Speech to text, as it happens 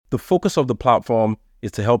the focus of the platform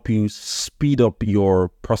is to help you speed up your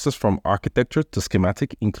process from architecture to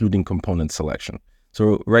schematic, including component selection.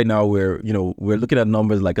 So right now we're looking at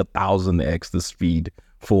numbers like 1,000x the speed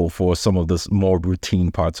for some of the more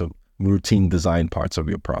routine design parts of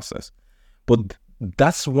your process. But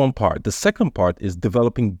that's one part. The second part is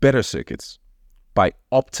developing better circuits by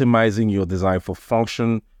optimizing your design for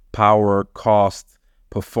function, power, cost,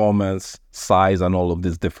 performance, size, and all of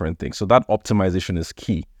these different things. So that optimization is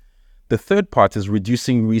key. The third part is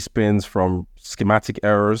reducing respins from schematic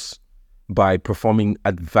errors by performing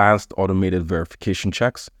advanced automated verification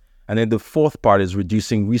checks. And then the fourth part is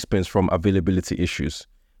reducing respins from availability issues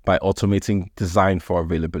by automating design for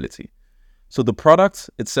availability. So the product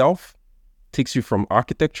itself takes you from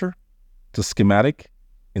architecture to schematic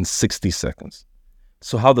in 60 seconds.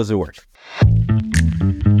 So how does it work?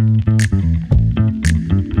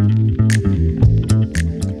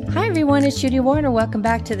 Hi everyone, it's Judy Warner. Welcome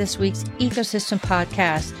back to this week's Ecosystem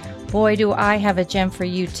Podcast. Boy, do I have a gem for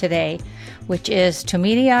you today, which is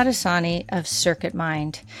Tomidi Adesanya of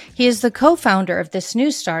CircuitMind. He is the co-founder of this new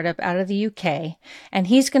startup out of the UK, and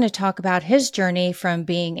he's going to talk about his journey from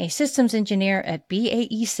being a systems engineer at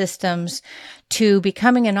BAE Systems to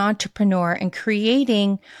becoming an entrepreneur and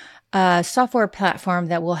creating a software platform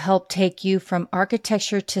that will help take you from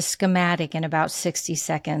architecture to schematic in about 60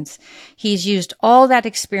 seconds. He's used all that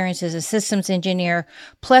experience as a systems engineer,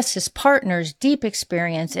 plus his partner's deep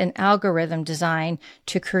experience in algorithm design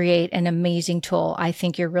to create an amazing tool. I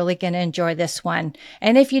think you're really going to enjoy this one.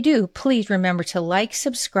 And if you do, please remember to like,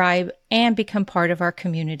 subscribe, and become part of our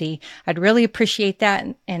community. I'd really appreciate that,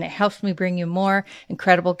 and it helps me bring you more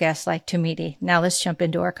incredible guests like Tomidi. Now let's jump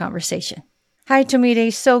into our conversation. Hi,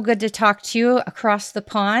 Tomidi. So good to talk to you across the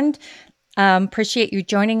pond. Appreciate you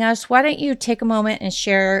joining us. Why don't you take a moment and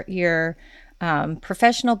share your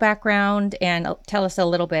professional background and tell us a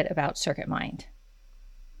little bit about CircuitMind.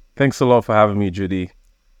 Thanks a lot for having me, Judy.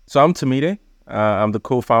 So I'm Tomidi. I'm the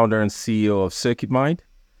co-founder and CEO of CircuitMind.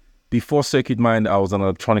 Before CircuitMind, I was an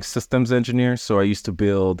electronic systems engineer. So I used to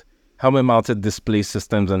build helmet-mounted display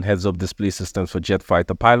systems and heads-up display systems for jet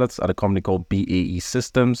fighter pilots at a company called BAE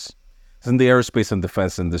Systems. It's in the aerospace and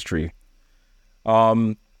defense industry.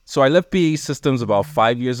 So I left BAE Systems about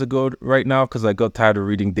 5 years ago right now because I got tired of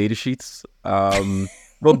reading data sheets.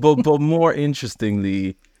 But more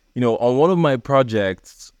interestingly, on one of my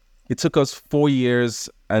projects, it took us 4 years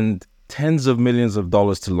and tens of millions of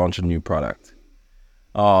dollars to launch a new product.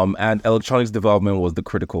 And electronics development was the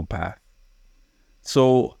critical path.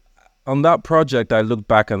 So on that project, I looked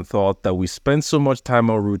back and thought that we spent so much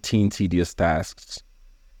time on routine, tedious tasks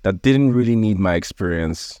that didn't really need my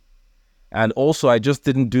experience. And also, I just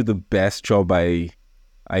didn't do the best job I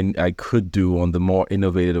could do on the more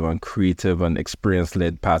innovative and creative and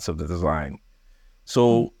experience-led parts of the design.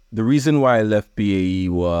 So the reason why I left BAE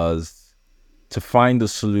was to find a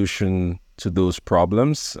solution to those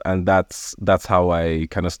problems. And that's how I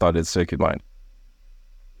kind of started CircuitMind.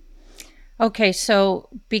 Okay, so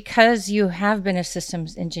because you have been a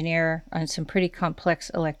systems engineer on some pretty complex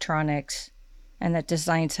electronics, and that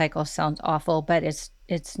design cycle sounds awful, but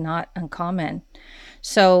it's not uncommon.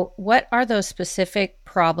 So what are those specific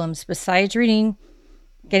problems besides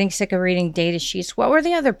getting sick of reading data sheets? What were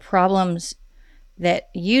the other problems that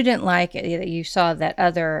you didn't like, that you saw that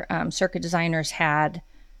other circuit designers had?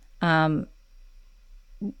 What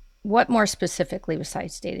more specifically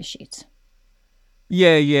besides data sheets?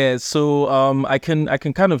 Yeah. So I can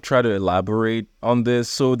kind of try to elaborate on this.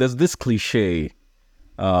 So there's this cliche.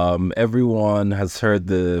 Everyone has heard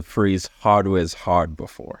the phrase "hardware is hard"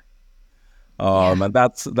 before, and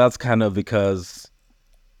that's kind of because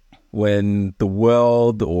when the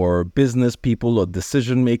world or business people or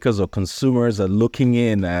decision makers or consumers are looking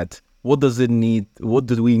in at what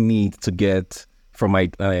do we need to get from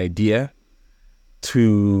an idea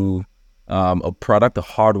to a product, a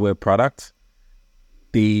hardware product,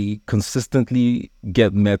 they consistently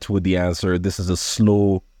get met with the answer: this is a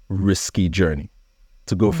slow, risky journey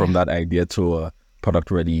to go from that idea to a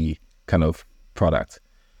product-ready kind of product.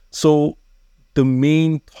 So the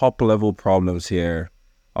main top-level problems here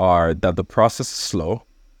are that the process is slow,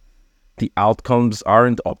 the outcomes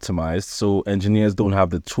aren't optimized, so engineers don't have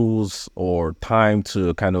the tools or time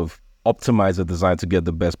to kind of optimize a design to get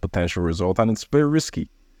the best potential result, and it's very risky.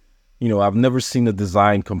 I've never seen a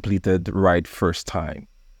design completed right first time.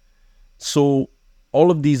 So all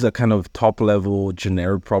of these are kind of top-level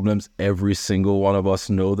generic problems. Every single one of us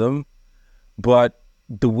know them. But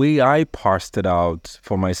the way I parsed it out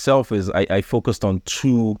for myself is I focused on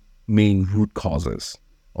two main root causes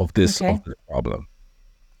of this problem.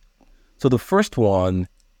 So the first one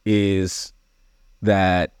is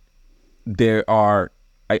that there are,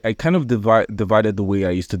 I kind of divided the way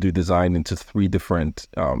I used to do design into three different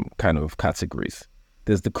kind of categories.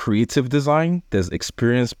 There's the creative design, there's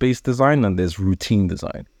experience-based design, and there's routine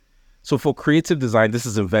design. So for creative design, this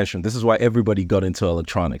is invention. This is why everybody got into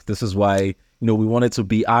electronics. This is why, we wanted to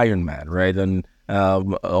be Iron Man, right? And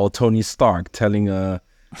or Tony Stark telling a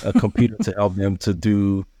computer to help them to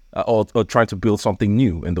do or trying to build something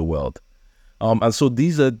new in the world. And so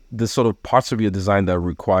these are the sort of parts of your design that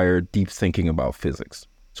require deep thinking about physics.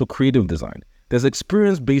 So creative design. There's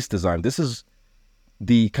experience-based design. This is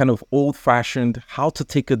the kind of old-fashioned how to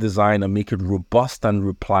take a design and make it robust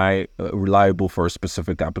and reliable for a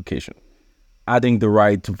specific application. Adding the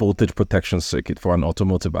right voltage protection circuit for an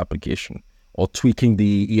automotive application, or tweaking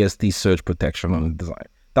the ESD surge protection on the design,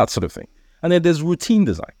 that sort of thing. And then there's routine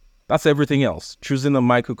design. That's everything else. Choosing a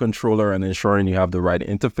microcontroller and ensuring you have the right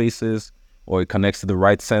interfaces, or it connects to the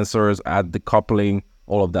right sensors, add the coupling,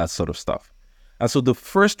 all of that sort of stuff. And so the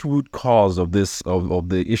first root cause of this, of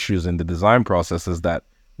the issues in the design process is that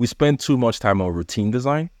we spend too much time on routine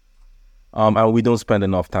design, and we don't spend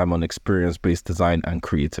enough time on experience-based design and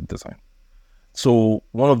creative design. So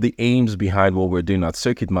one of the aims behind what we're doing at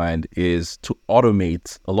CircuitMind is to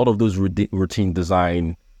automate a lot of those routine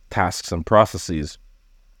design tasks and processes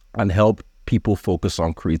and help people focus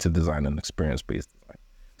on creative design and experience-based design.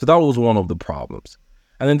 So that was one of the problems.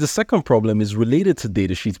 And then the second problem is related to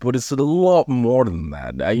datasheets, but it's a lot more than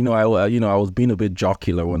that. I was being a bit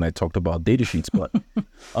jocular when I talked about datasheets,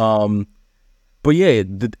 but yeah,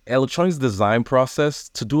 the electronics design process,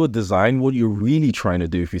 to do a design, what you're really trying to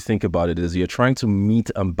do, if you think about it, is you're trying to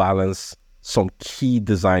meet and balance some key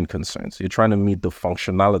design concerns. You're trying to meet the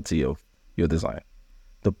functionality of your design,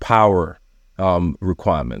 the power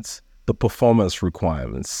requirements, the performance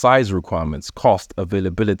requirements, size requirements, cost,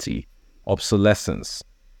 availability, obsolescence,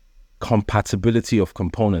 compatibility of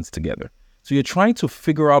components together. So you're trying to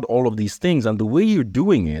figure out all of these things, and the way you're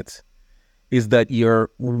doing it is that you're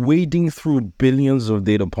wading through billions of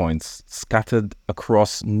data points scattered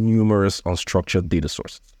across numerous unstructured data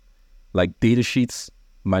sources, like data sheets,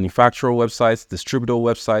 manufacturer websites, distributor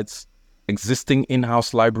websites, existing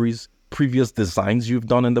in-house libraries, previous designs you've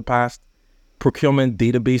done in the past, procurement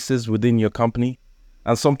databases within your company,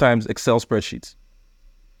 and sometimes Excel spreadsheets.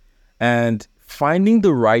 And finding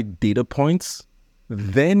the right data points,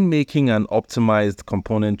 then making an optimized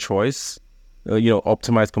component choice,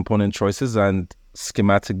 optimized component choices and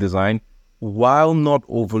schematic design, while not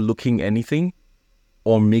overlooking anything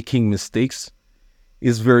or making mistakes,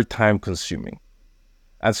 is very time consuming.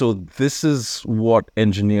 And so this is what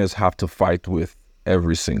engineers have to fight with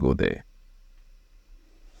every single day.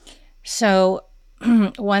 So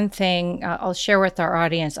one thing I'll share with our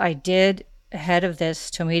audience, I did, ahead of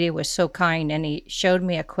this, Tomiti was so kind and he showed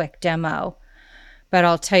me a quick demo. But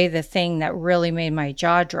I'll tell you the thing that really made my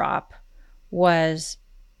jaw drop was,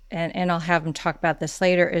 and I'll have him talk about this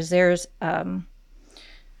later, is there's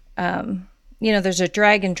there's a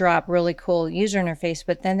drag and drop, really cool user interface,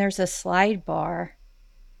 but then there's a slide bar,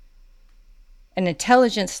 an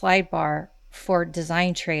intelligent slide bar for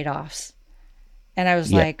design trade-offs. And I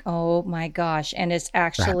was like, oh my gosh. And it's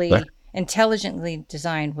actually intelligently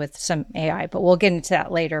designed with some AI, but we'll get into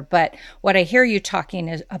that later. But what I hear you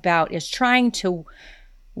talking about is trying to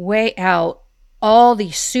weigh out all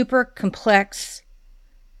these super complex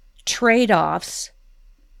trade-offs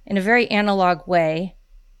in a very analog way.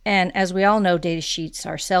 And as we all know, data sheets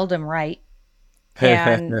are seldom right.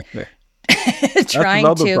 And That's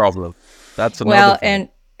another problem. That's another problem.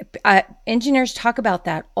 And engineers talk about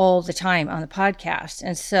that all the time on the podcast.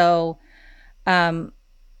 And so,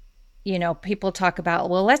 people talk about,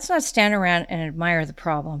 well, let's not stand around and admire the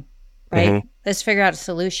problem, right? Mm-hmm. Let's figure out a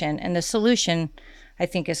solution. And the solution, I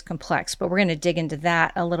think, is complex, but we're going to dig into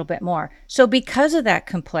that a little bit more. So because of that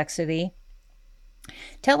complexity,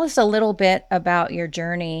 tell us a little bit about your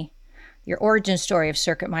journey, your origin story of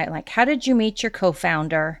CircuitMind. Like, how did you meet your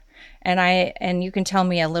co-founder? And you can tell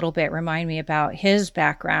me a little bit, remind me about his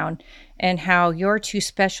background and how your two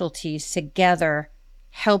specialties together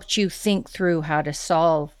helped you think through how to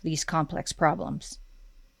solve these complex problems.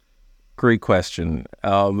 Great question.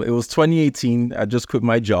 It was 2018. I just quit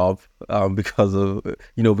my job because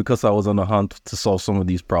I was on a hunt to solve some of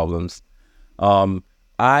these problems.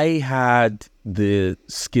 I had the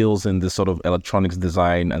skills in this sort of electronics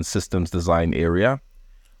design and systems design area.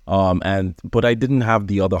 But I didn't have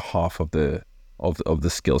the other half of the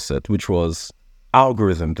skill set, which was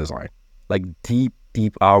algorithm design, like deep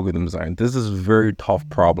algorithm design. This is a very tough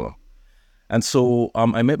problem. And so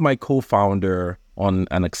I met my co-founder on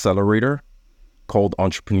an accelerator called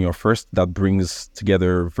Entrepreneur First that brings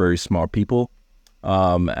together very smart people.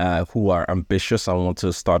 who are ambitious and want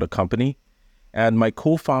to start a company. And my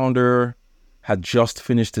co-founder had just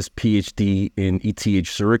finished his PhD in ETH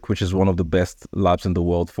Zurich, which is one of the best labs in the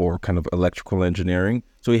world for kind of electrical engineering.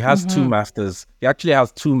 So he has two masters. He actually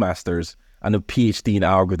has two masters and a PhD in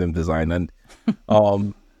algorithm design. And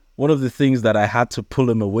one of the things that I had to pull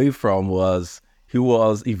him away from was he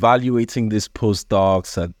was evaluating these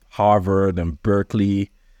postdocs at Harvard and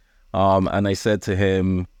Berkeley. And I said to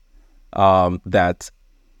him that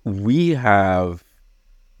we have,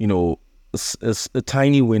 a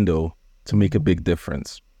tiny window to make a big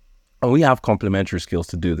difference. And we have complementary skills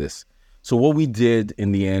to do this. So what we did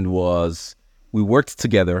in the end was we worked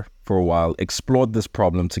together for a while, explored this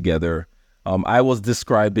problem together. I was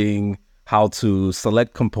describing how to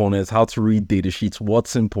select components, how to read data sheets,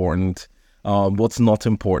 what's important, what's not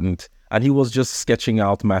important. And he was just sketching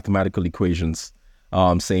out mathematical equations,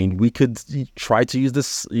 saying we could try to use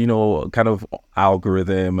this, kind of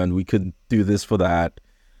algorithm, and we could do this for that.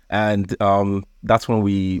 And that's when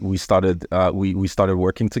we started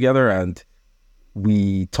working together, and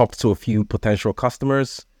we talked to a few potential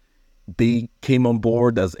customers. They came on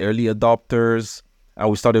board as early adopters, and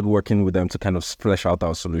we started working with them to kind of flesh out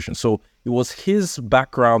our solution. So it was his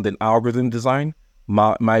background in algorithm design,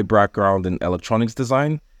 my background in electronics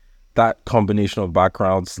design. That combination of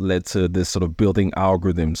backgrounds led to this sort of building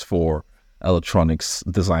algorithms for electronics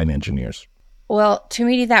design engineers. Well, to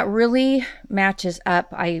me, that really matches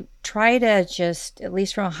up. I try to just, at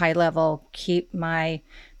least from a high level, keep my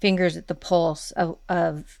fingers at the pulse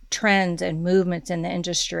of trends and movements in the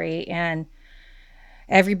industry. And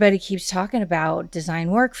everybody keeps talking about design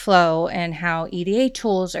workflow and how EDA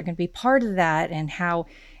tools are going to be part of that, and how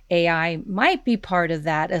AI might be part of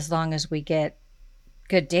that as long as we get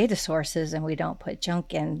good data sources and we don't put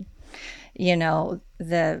junk in,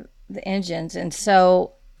 the engines. And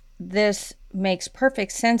so this makes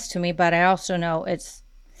perfect sense to me, but I also know it's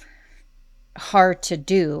hard to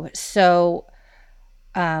do. So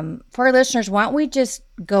for our listeners, why don't we just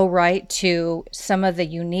go right to some of the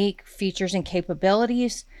unique features and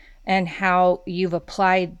capabilities and how you've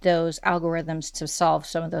applied those algorithms to solve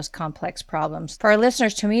some of those complex problems. For our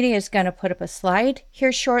listeners, Tomidi is going to put up a slide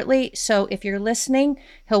here shortly. So if you're listening,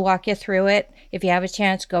 he'll walk you through it. If you have a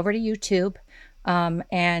chance, go over to YouTube.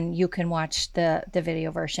 And you can watch the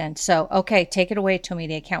video version. So, okay, take it away,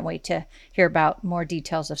 Tomidi. I can't wait to hear about more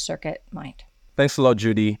details of CircuitMind. Thanks a lot,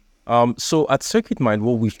 Judy. So at CircuitMind,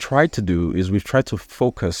 what we've tried to do is we've tried to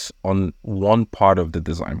focus on one part of the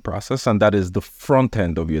design process, and that is the front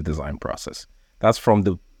end of your design process. That's from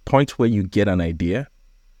the point where you get an idea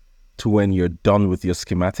to when you're done with your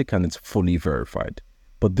schematic and it's fully verified.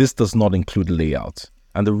 But this does not include layout.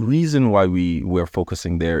 And the reason why we're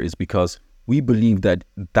focusing there is because we believe that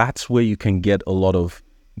that's where you can get a lot of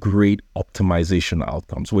great optimization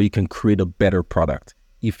outcomes, where you can create a better product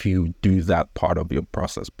if you do that part of your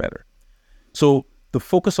process better. So the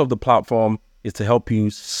focus of the platform is to help you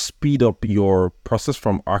speed up your process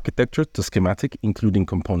from architecture to schematic, including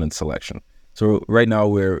component selection. So right now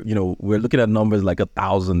we're looking at numbers like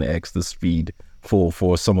 1,000x the speed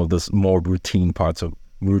for some of the more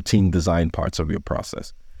routine design parts of your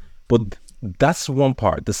process. But that's one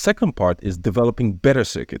part. The second part is developing better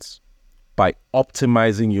circuits by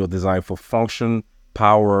optimizing your design for function,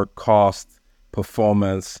 power, cost,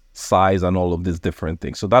 performance, size, and all of these different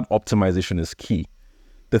things. So that optimization is key.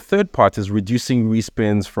 The third part is reducing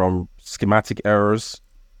respins from schematic errors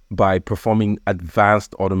by performing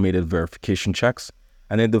advanced automated verification checks.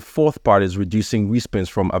 And then the fourth part is reducing respins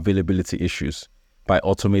from availability issues by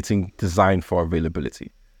automating design for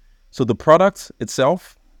availability. So the product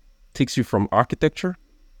itself takes you from architecture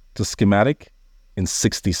to schematic in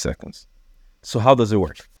 60 seconds. So how does it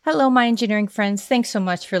work? Hello, my engineering friends. Thanks so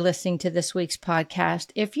much for listening to this week's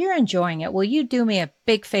podcast. If you're enjoying it, will you do me a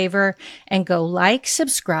big favor and go like,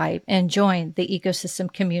 subscribe, and join the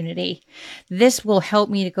ecosystem community? This will help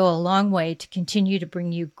me to go a long way to continue to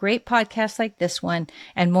bring you great podcasts like this one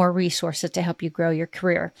and more resources to help you grow your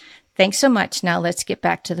career. Thanks so much. Now let's get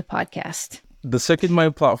back to the podcast. The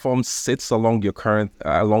CircuitMind platform sits alongside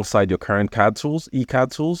your current CAD tools,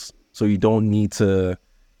 ECAD tools, so you don't need to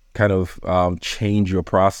kind of change your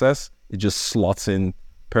process. It just slots in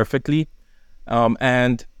perfectly.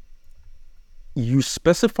 And you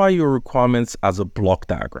specify your requirements as a block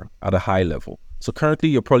diagram at a high level. So currently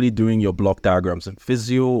you're probably doing your block diagrams in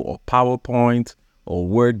Visio or PowerPoint or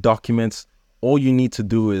Word documents. All you need to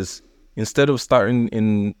do is, instead of starting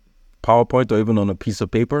in PowerPoint or even on a piece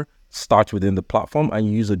of paper, start within the platform and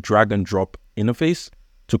use a drag and drop interface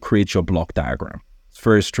to create your block diagram. It's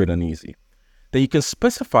very straight and easy. Then you can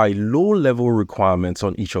specify low-level requirements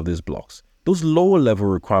on each of these blocks. those lower level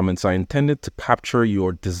requirements are intended to capture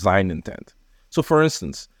your design intent. So for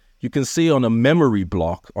instance, you can see on a memory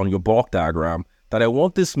block on your block diagram that I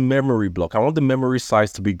want this memory block, I want the memory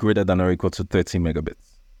size to be greater than or equal to 30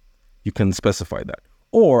 megabits. You can specify that.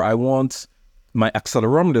 Or I want my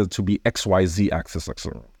accelerometer to be XYZ axis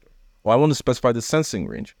accelerometer. Or I want to specify the sensing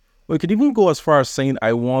range. Or you could even go as far as saying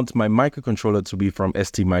I want my microcontroller to be from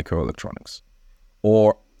ST Microelectronics.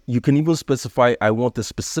 Or you can even specify I want the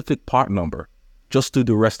specific part number. Just do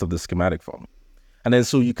the rest of the schematic for me. And then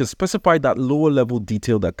so you can specify that lower level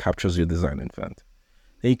detail that captures your design intent.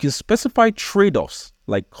 Then you can specify trade-offs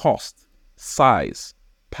like cost, size,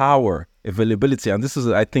 power, availability. And this is,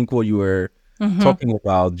 I think, what you were talking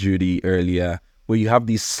about, Judy, earlier, where you have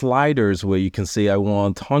these sliders where you can say, I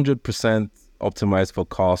want 100% optimized for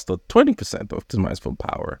cost or 20% optimized for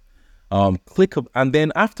power. And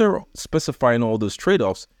then after specifying all those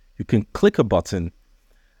trade-offs, you can click a button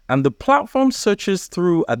and the platform searches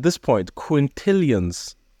through, at this point,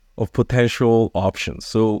 quintillions of potential options.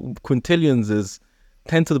 So quintillions is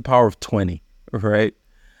 10 to the power of 20, right?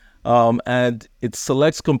 And it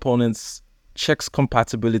selects components, checks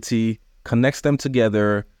compatibility, connects them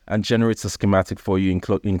together, and generates a schematic for you,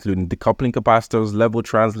 including decoupling capacitors, level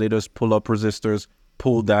translators, pull-up resistors,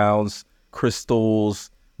 pull-downs,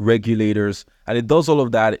 crystals, regulators. And it does all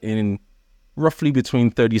of that in roughly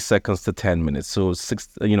between 30 seconds to 10 minutes. So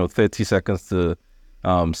 30 seconds to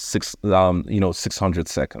 600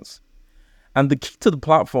 seconds. And the key to the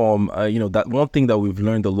platform, that one thing that we've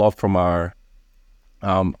learned a lot from our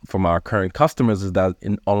current customers is that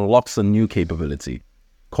it unlocks a new capability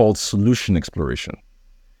called solution exploration.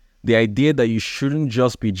 The idea that you shouldn't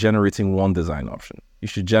just be generating one design option. You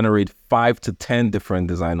should generate 5 to 10 different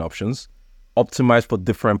design options, optimized for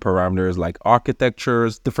different parameters like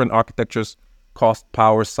different architectures, cost,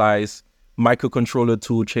 power, size, microcontroller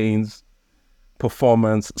tool chains,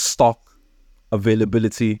 performance, stock,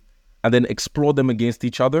 availability, and then explore them against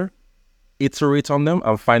each other, iterate on them,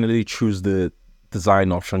 and finally choose the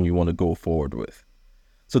design option you want to go forward with.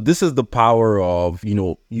 So this is the power of,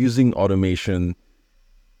 using automation,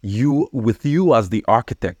 with you as the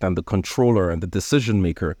architect and the controller and the decision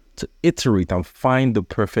maker to iterate and find the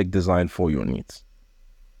perfect design for your needs.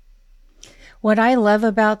 What I love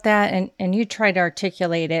about that, and you try to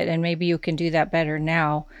articulate it, and maybe you can do that better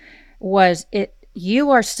now, was you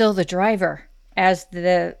are still the driver as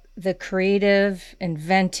the creative,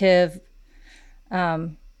 inventive,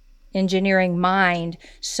 engineering mind.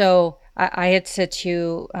 So I had said to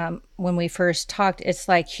you when we first talked, it's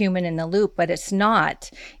like human in the loop, but it's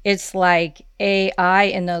not. It's like AI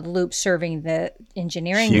in the loop serving the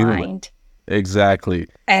engineering mind. Exactly.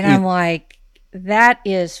 And I'm like, that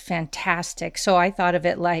is fantastic. So I thought of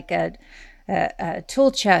it like a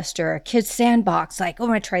tool chest or a kid's sandbox, like, oh, I'm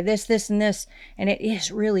going to try this, this, and this. And it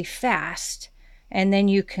is really fast. And then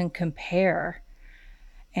you can compare.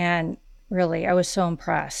 And really, I was so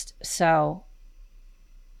impressed. So,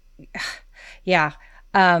 yeah.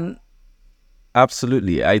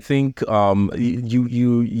 Absolutely. I think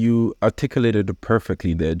you articulated it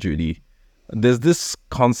perfectly there, Judy. There's this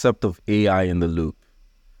concept of AI in the loop.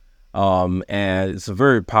 And it's a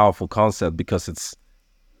very powerful concept because it's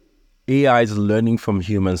AI is learning from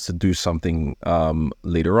humans to do something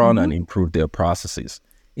later on and improve their processes.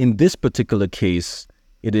 In this particular case,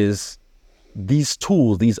 it is these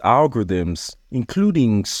tools, these algorithms,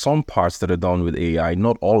 including some parts that are done with AI,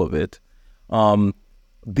 not all of it,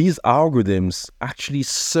 these algorithms actually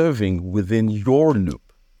serving within your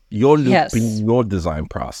loop Yes. being your design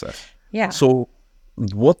process. Yeah. So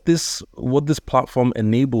what this platform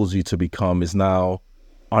enables you to become is now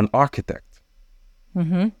an architect,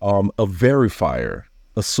 a verifier,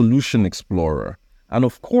 a solution explorer. And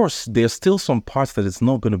of course, there's still some parts that it's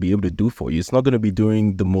not going to be able to do for you. It's not going to be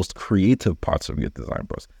doing the most creative parts of your design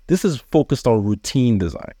process. This is focused on routine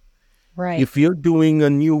design. Right. If you're doing a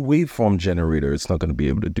new waveform generator, it's not going to be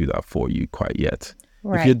able to do that for you quite yet.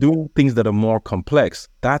 Right. If you're doing things that are more complex,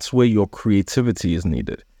 that's where your creativity is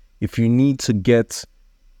needed. If you need to get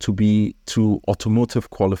to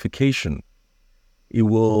automotive qualification,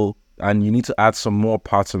 and you need to add some more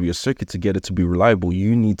parts of your circuit to get it to be reliable,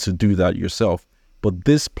 you need to do that yourself. But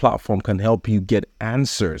this platform can help you get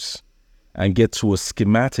answers and get to a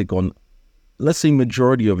schematic on, let's say,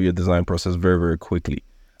 majority of your design process very, very quickly.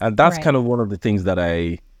 And that's kind of one of the things that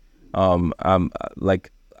I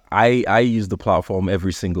use the platform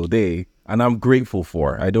every single day, and I'm grateful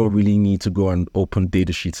for. I don't really need to go and open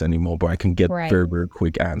data sheets anymore, but I can get very, very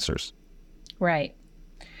quick answers. Right.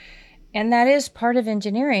 And that is part of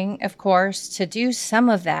engineering, of course, to do some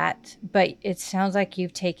of that. But it sounds like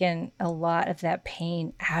you've taken a lot of that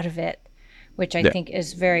pain out of it which I Yeah. think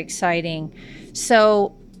is very exciting.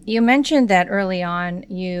 So you mentioned that early on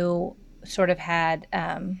you sort of had,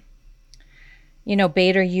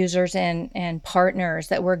 beta users and partners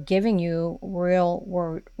that were giving you real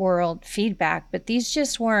world feedback, but these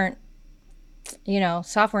just weren't,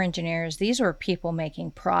 software engineers. These were people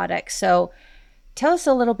making products. So tell us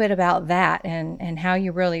a little bit about that and how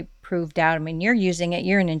you really proved out. I mean, you're using it,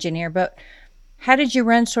 you're an engineer, but how did you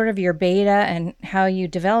run sort of your beta and how you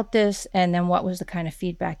developed this? And then what was the kind of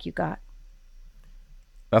feedback you got?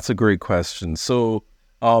 That's a great question. So,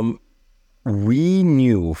 um, we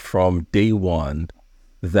knew from day one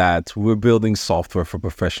that we're building software for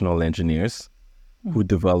professional engineers who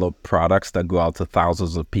develop products that go out to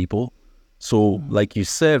thousands of people. So, like you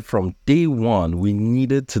said, from day one, we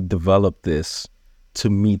needed to develop this to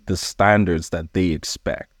meet the standards that they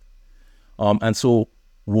expect. And so,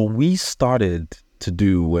 what we started to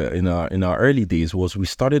do in our early days was we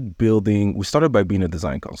started building. We started by being a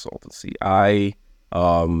design consultancy. I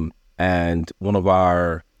and one of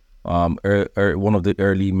the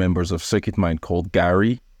early members of Circuit Mind called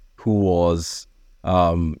Gary, who was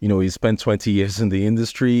he spent 20 years in the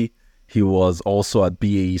industry. He was also at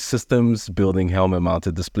BAE Systems building helmet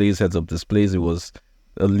mounted displays, heads up displays. He was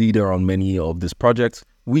a leader on many of these projects.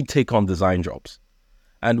 We take on design jobs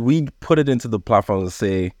and we put it into the platform and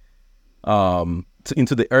say,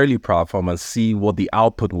 into the early platform and see what the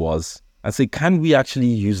output was and say, can we actually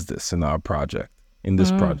use this in our project, in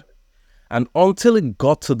this project? And until it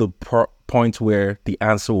got to the point where the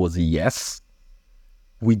answer was yes,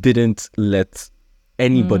 we didn't let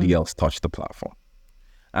anybody else touch the platform.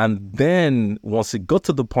 And then once it got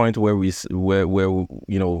to the point where the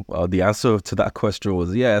answer to that question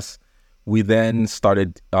was yes, we then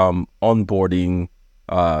started onboarding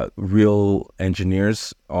real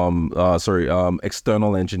engineers,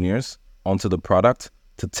 external engineers onto the product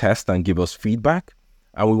to test and give us feedback.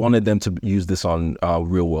 And we wanted them to use this on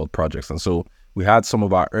real world projects. And so we had some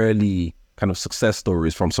of our early kind of success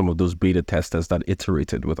stories from some of those beta testers that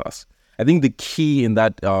iterated with us. I think the key in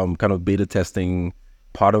that kind of beta testing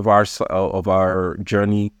part of our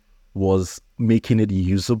journey was making it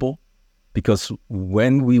usable, because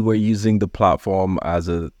when we were using the platform as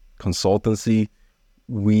a consultancy,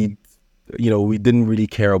 we didn't really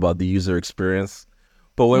care about the user experience.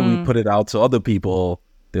 But when we put it out to other people,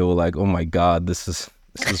 they were like, "Oh my God, this is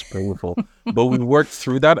painful." But we worked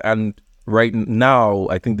through that, and right now,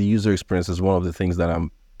 I think the user experience is one of the things that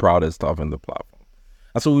I'm proudest of in the platform.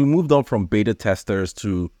 And so we moved on from beta testers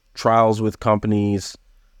to trials with companies,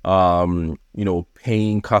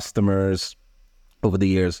 paying customers over the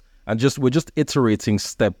years, and we're just iterating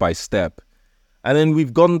step by step. And then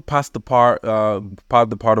we've gone past the part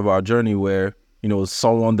of our journey where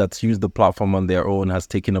someone that's used the platform on their own has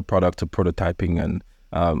taken a product to prototyping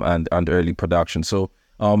and early production. So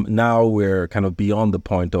now we're kind of beyond the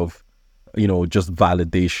point of just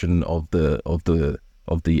validation of the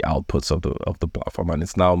outputs of the platform, and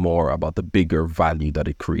it's now more about the bigger value that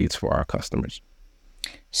it creates for our customers.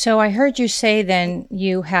 So I heard you say then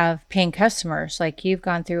you have paying customers, like you've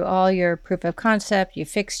gone through all your proof of concept, you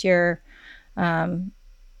fixed your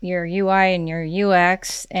UI and your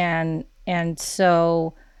UX, and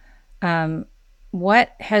so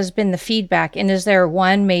what has been the feedback? And is there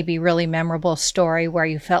one maybe really memorable story where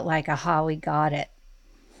you felt like, aha, we got it?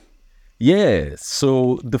 Yeah.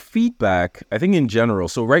 So the feedback, I think in general,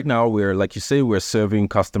 so right now like you say, we're serving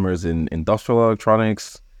customers in industrial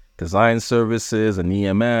electronics, design services, and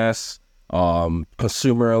EMS,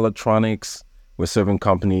 consumer electronics. We're serving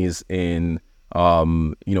companies in,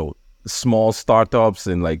 small startups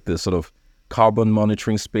in like the sort of carbon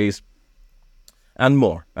monitoring space and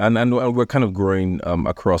more. And we're kind of growing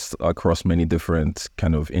across many different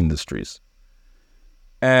kind of industries.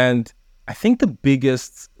 And I think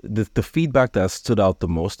the feedback that stood out the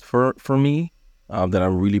most for me, that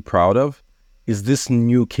I'm really proud of, is this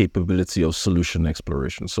new capability of solution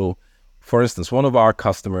exploration. So, for instance, one of our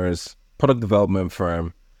customers, product development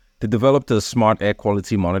firm, they developed a smart air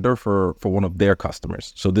quality monitor for one of their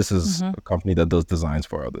customers. So this is a company that does designs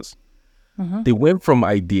for others. They went from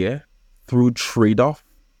idea through trade-off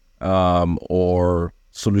or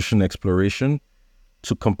solution exploration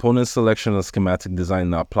to component selection and schematic design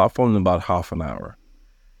in our platform in about half an hour.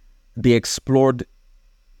 They explored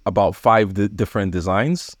about 5 different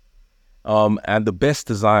designs, and the best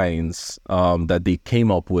designs that they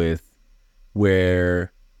came up with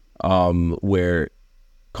were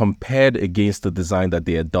compared against the design that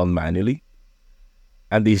they had done manually,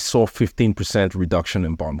 and they saw 15% reduction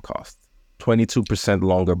in BOM cost, 22%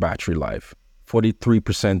 longer battery life,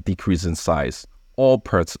 43% decrease in size, all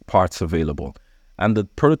parts available. and the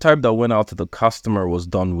prototype that went out to the customer was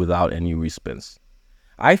done without any respins.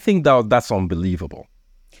 I think that's unbelievable.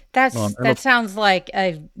 That sounds like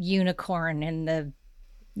a unicorn in the,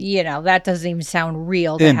 that doesn't even sound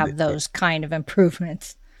real to And have those kind of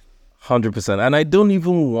improvements. 100%. And I don't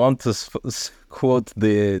even want to quote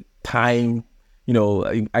the time.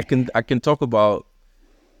 I can talk about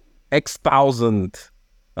X thousand,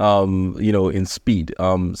 in speed,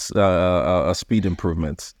 speed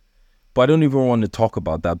improvements. But I don't even want to talk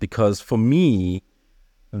about that, because for me,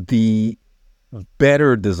 the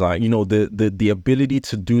better design, the ability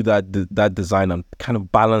to do that design and kind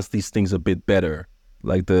of balance these things a bit better,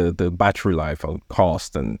 like the battery life and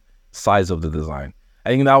cost and size of the design. I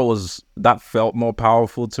think that felt more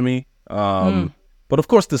powerful to me. But of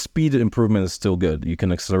course, the speed improvement is still good. You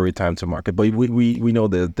can accelerate time to market, but we know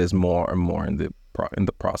that there's more and more in the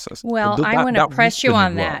process. Well, But I'm going to press you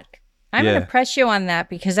on well. that. I'm going to press you on that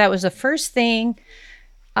because that was the first thing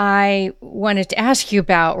I wanted to ask you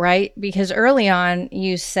about, right? Because early on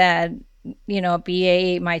you said,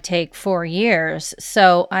 BA might take 4 years.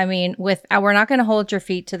 So, I mean, we're not going to hold your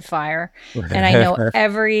feet to the fire. And I know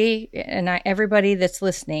everybody that's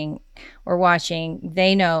listening or watching,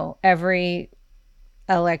 they know every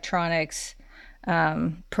electronics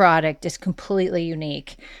product is completely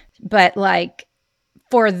unique. But like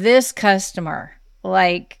for this customer,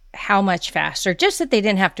 like how much faster? Just that they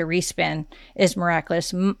didn't have to respin is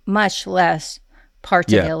miraculous, much less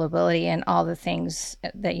parts Yeah. availability and all the things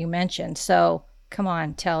that you mentioned. So come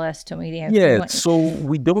on, tell us, Tomedia. Yeah, so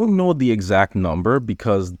we don't know the exact number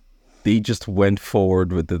because they just went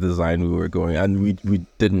forward with the design we were going, and we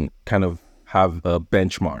didn't kind of have a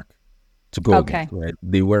benchmark to go against, right?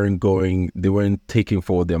 They weren't taking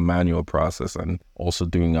forward their manual process and also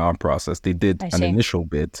doing our process. They did an initial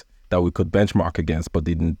bit that we could benchmark against, but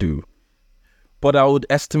they didn't do. But I would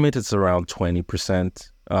estimate it's around 20%,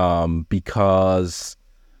 because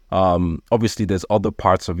obviously there's other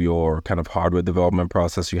parts of your kind of hardware development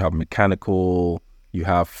process. You have mechanical, you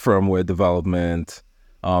have firmware development.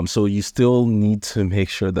 So you still need to make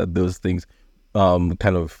sure that those things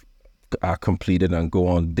kind of are completed and go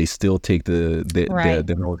on. They still take the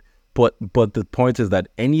node. But the point is that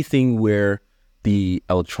anything where the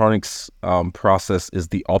electronics process is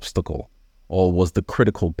the obstacle or was the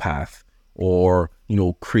critical path, or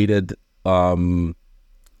created or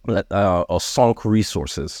sunk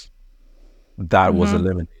resources, that was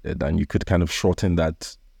eliminated, and you could kind of shorten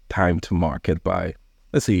that time to market by,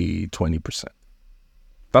 let's say, 20%.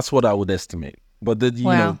 That's what I would estimate. But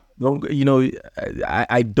I don't.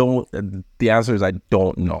 The answer is I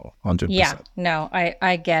don't know 100%. Yeah, no,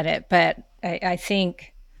 I get it, but I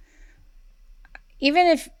think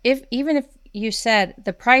even if you said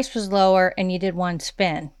the price was lower and you did one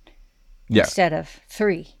spin instead of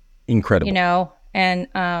 3, incredible. And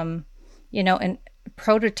and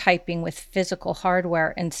prototyping with physical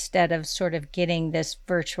hardware instead of sort of getting this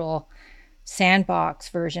virtual sandbox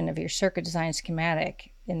version of your circuit design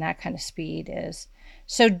schematic in that kind of speed is.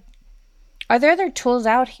 So are there other tools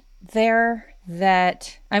out there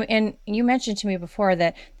that, and you mentioned to me before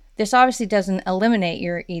that this obviously doesn't eliminate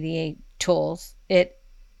your EDA tools. It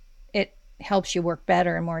helps you work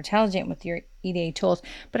better and more intelligent with your EDA tools.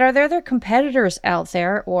 But are there other competitors out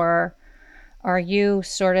there, or are you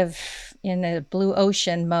sort of in a blue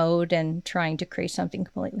ocean mode and trying to create something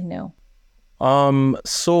completely new?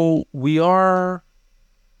 So we are,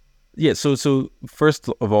 so first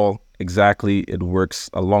of all, exactly, it works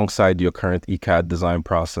alongside your current ECAD design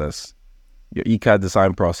process. Your ECAD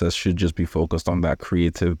design process should just be focused on that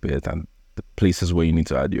creative bit and the places where you need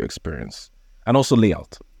to add your experience. And also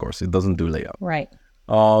layout, of course. It doesn't do layout. Right.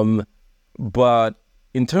 But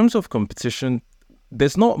in terms of competition,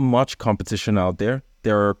 there's not much competition out there.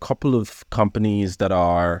 There are a couple of companies that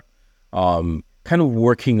are kind of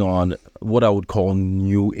working on what I would call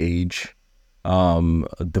new age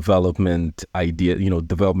development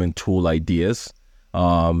development tool ideas.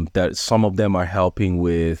 That some of them are helping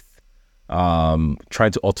with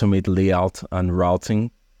trying to automate layout and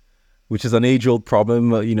routing, which is an age-old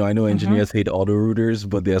problem. I know engineers hate auto-routers,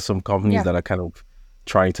 but there are some companies that are kind of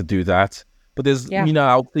trying to do that. But there's,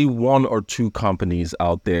 I'll say 1 or 2 companies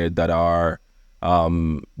out there that are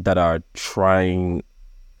trying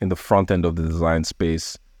in the front end of the design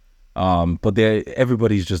space. But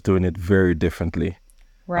everybody's just doing it very differently,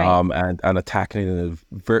 right? And attacking it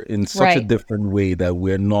in such a different way that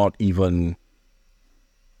we're not even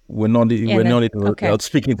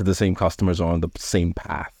speaking to the same customers or on the same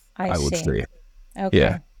path. I would say. Okay.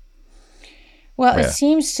 Yeah. Well, it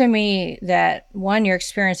seems to me that, one, your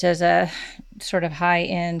experience as a sort of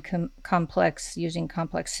high-end complex using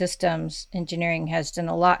complex systems engineering has done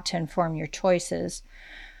a lot to inform your choices.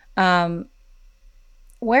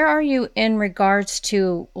 Where are you in regards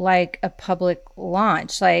to like a public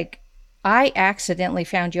launch? Like, I accidentally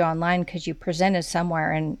found you online because you presented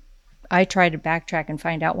somewhere, and I tried to backtrack and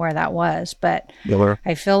find out where that was, but Miller.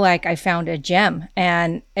 I feel like I found a gem.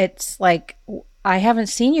 And it's like, I haven't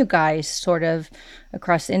seen you guys sort of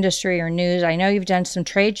across the industry or news. I know you've done some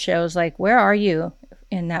trade shows. Like, where are you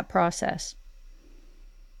in that process?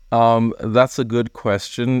 That's a good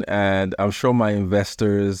question, and I'm sure my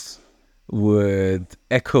investors would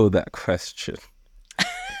echo that question.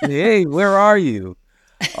 Hey, where are you?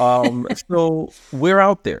 So we're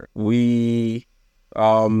out there. You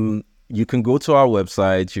can go to our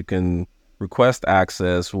website. You can request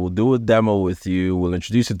access. We'll do a demo with you. We'll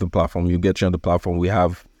introduce you to the platform. You'll get you on the platform. We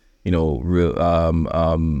have,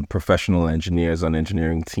 real professional engineers and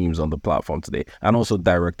engineering teams on the platform today, and also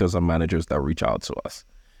directors and managers that reach out to us.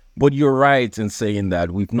 But you're right in saying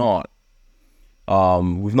that we've not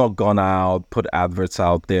gone out, put adverts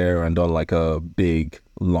out there, and done like a big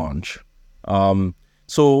launch.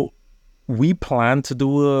 So we plan to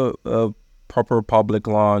do a proper public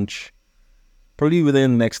launch probably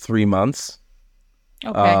within the next 3 months.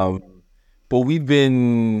 Okay. But we've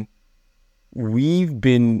been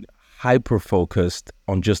hyper focused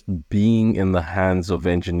on just being in the hands of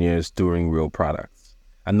engineers doing real products.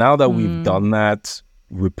 And now that we've done that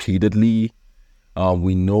repeatedly,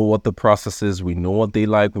 we know what the process is, we know what they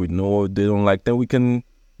like, we know what they don't like, then we can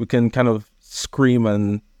kind of scream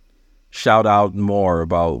and shout out more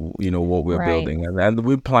about what we're Right. building, and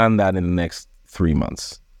we plan that in the next 3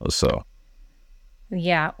 months or so.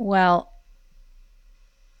 Yeah. Well,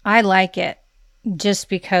 I like it just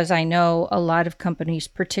because I know a lot of companies,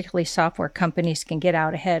 particularly software companies, can get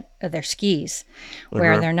out ahead of their skis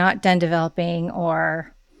where Uh-huh. they're not done developing,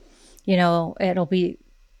 or, it'll be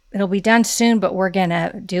done soon, but we're going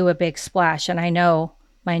to do a big splash. And I know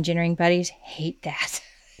my engineering buddies hate that,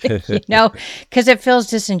 because it feels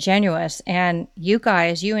disingenuous. And you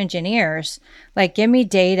guys, you engineers, like, give me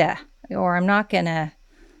data, or I'm not going to,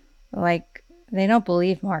 like, they don't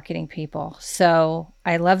believe marketing people. So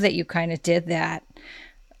I love that you kind of did that.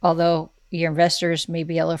 Although your investors may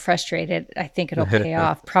be a little frustrated, I think it'll pay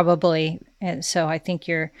off probably. And so I think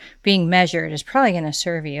you're being measured is probably going to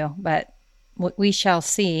serve you, but we shall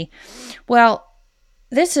see. Well,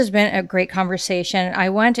 this has been a great conversation. I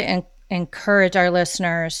want to encourage our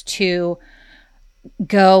listeners to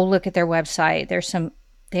go look at their website.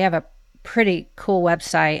 They have a pretty cool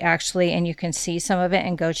website actually, and you can see some of it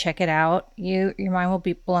and go check it out. Your mind will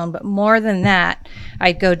be blown. But more than that,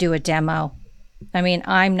 I'd go do a demo. I mean,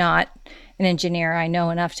 I'm not an engineer. I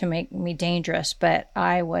know enough to make me dangerous, but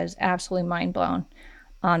I was absolutely mind blown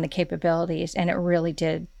on the capabilities, and it really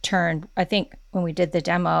did turn. I think when we did the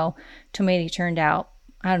demo, Tomati turned out,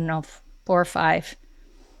 I don't know, 4 or 5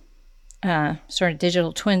 sort of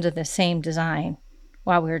digital twins of the same design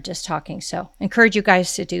while we were just talking. So encourage you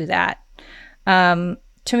guys to do that. To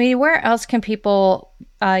me, where else can people,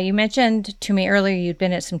 you mentioned to me earlier you'd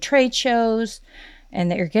been at some trade shows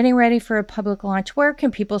and that you're getting ready for a public launch. Where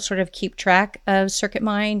can people sort of keep track of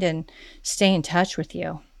CircuitMind and stay in touch with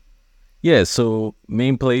you? Yeah, so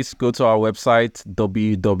main place, go to our website,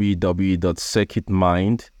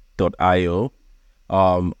 www.circuitmind.io.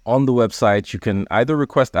 On the website, you can either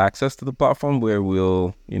request access to the platform, where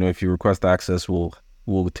if you request access, we'll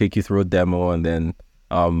take you through a demo, and then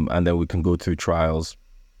we can go through trials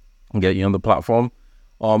and get you on the platform.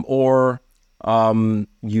 Or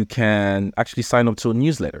you can actually sign up to a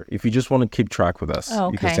newsletter if you just want to keep track with us.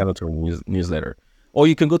 Oh, You can okay. sign up to a newsletter, or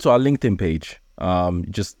you can go to our LinkedIn page.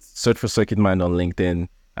 Just search for CircuitMind on LinkedIn,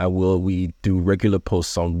 and we do regular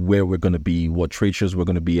posts on where we're going to be, what trade shows we're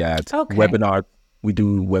going to be at, Okay. webinar. We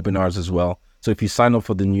do webinars as well. So if you sign up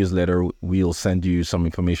for the newsletter, we'll send you some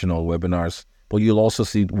information on webinars, but you'll also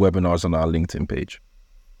see webinars on our LinkedIn page.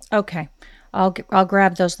 Okay. I'll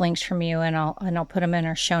grab those links from you, and I'll put them in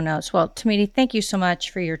our show notes. Well, Tomiti, thank you so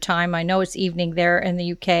much for your time. I know it's evening there in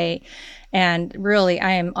the UK, and really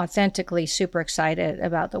I am authentically super excited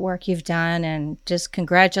about the work you've done, and just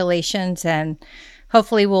congratulations. And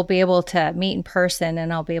hopefully we'll be able to meet in person,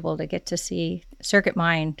 and I'll be able to get to see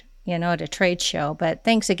CircuitMind, at a trade show. But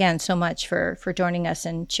thanks again so much for joining us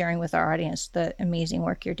and sharing with our audience the amazing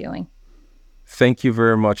work you're doing. Thank you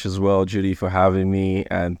very much as well, Judy, for having me.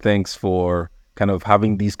 And thanks for kind of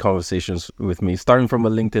having these conversations with me, starting from a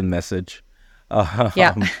LinkedIn message.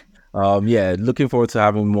 Yeah. Yeah, looking forward to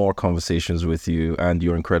having more conversations with you and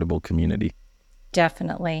your incredible community.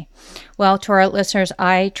 Definitely. Well, to our listeners,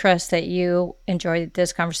 I trust that you enjoyed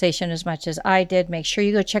this conversation as much as I did. Make sure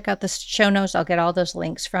you go check out the show notes. I'll get all those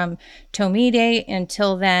links from Tomide.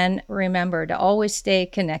 Until then, remember to always stay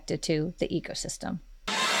connected to the ecosystem.